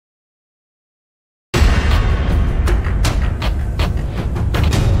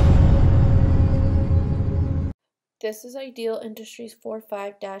This is Ideal Industries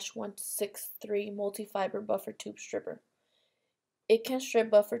 45-163 multi-fiber buffer tube stripper. It can strip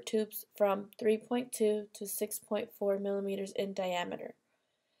buffer tubes from 3.2 to 6.4 millimeters in diameter.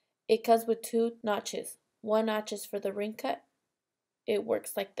 It comes with two notches. One notch is for the ring cut. It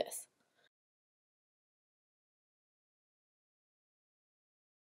works like this.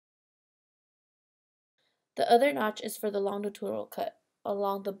 The other notch is for the longitudinal cut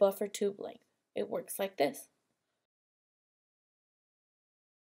along the buffer tube length. It works like this.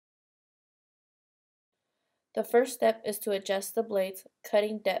 The first step is to adjust the blade's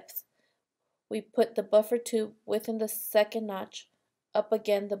cutting depth. We put the buffer tube within the second notch up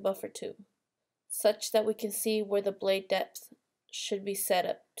against the buffer tube, such that we can see where the blade depth should be set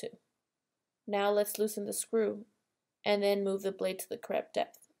up to. Now let's loosen the screw and then move the blade to the correct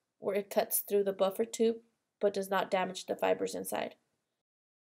depth, where it cuts through the buffer tube but does not damage the fibers inside.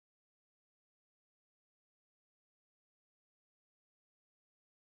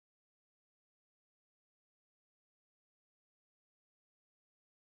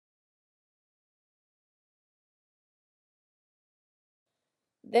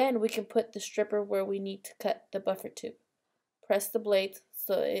 Then we can put the stripper where we need to cut the buffer tube. Press the blade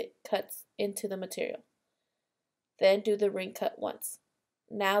so it cuts into the material. Then do the ring cut once.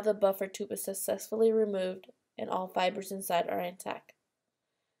 Now the buffer tube is successfully removed and all fibers inside are intact.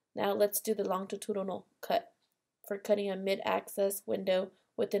 Now let's do the longitudinal cut for cutting a mid-access window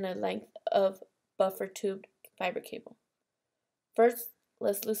within a length of buffer tube fiber cable. First,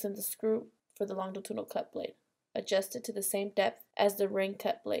 let's loosen the screw for the longitudinal cut blade. Adjust it to the same depth as the ring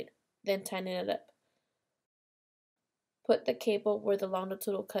cut blade, then tighten it up. Put the cable where the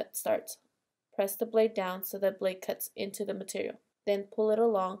longitudinal cut starts. Press the blade down so the blade cuts into the material. Then pull it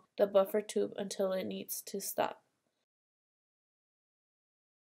along the buffer tube until it needs to stop.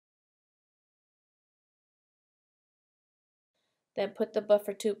 Then put the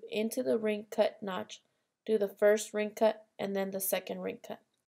buffer tube into the ring cut notch. Do the first ring cut and then the second ring cut.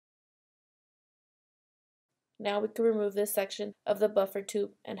 Now we can remove this section of the buffer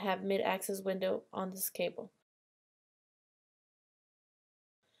tube and have mid-axis window on this cable.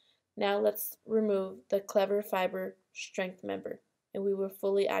 Now let's remove the clever fiber strength member, and we will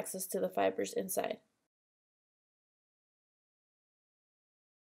fully access to the fibers inside.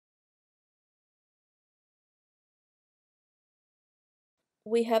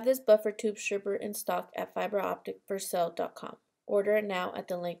 We have this buffer tube stripper in stock at fiberopticforsale.com. Order it now at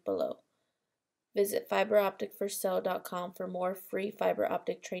the link below. Visit fiberopticforsale.com for more free fiber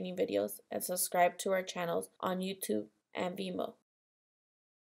optic training videos and subscribe to our channels on YouTube and Vimeo.